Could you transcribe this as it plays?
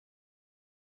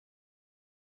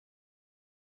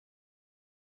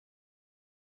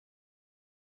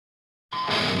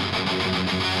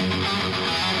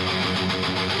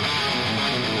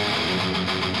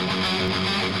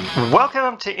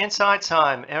Welcome to Inside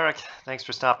Time. Eric, thanks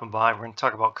for stopping by. We're going to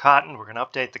talk about cotton. We're going to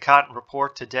update the cotton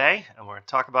report today, and we're going to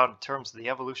talk about in terms of the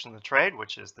evolution of the trade,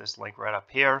 which is this link right up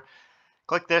here.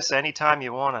 Click this anytime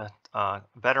you want to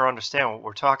better understand what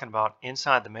we're talking about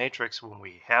inside the matrix when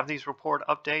we have these report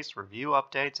updates, review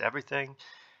updates, everything.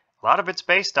 A lot of it's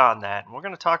based on that, and we're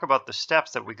going to talk about the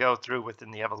steps that we go through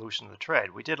within the evolution of the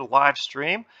trade. We did a live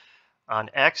stream on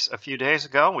X a few days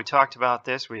ago. We talked about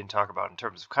this. We didn't talk about it in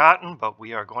terms of cotton, but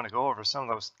we are going to go over some of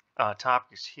those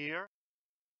topics here.